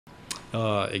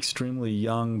Extremely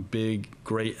young, big,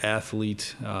 great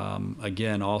athlete.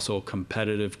 Again, also a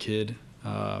competitive kid.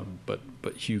 But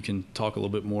Hugh can talk a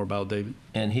little bit more about David.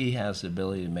 And he has the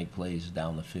ability to make plays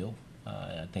down the field.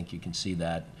 I think you can see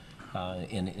that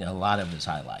in a lot of his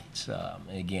highlights.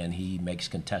 Again, he makes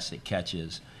contested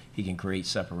catches. He can create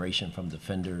separation from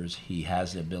defenders. He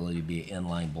has the ability to be an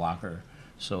inline blocker.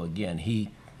 So again, he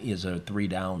is a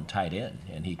three-down tight end,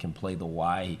 and he can play the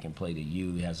Y, he can play the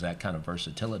U. He has that kind of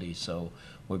versatility. So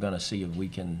we're going to see if we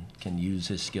can use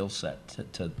his skill set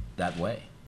to that way.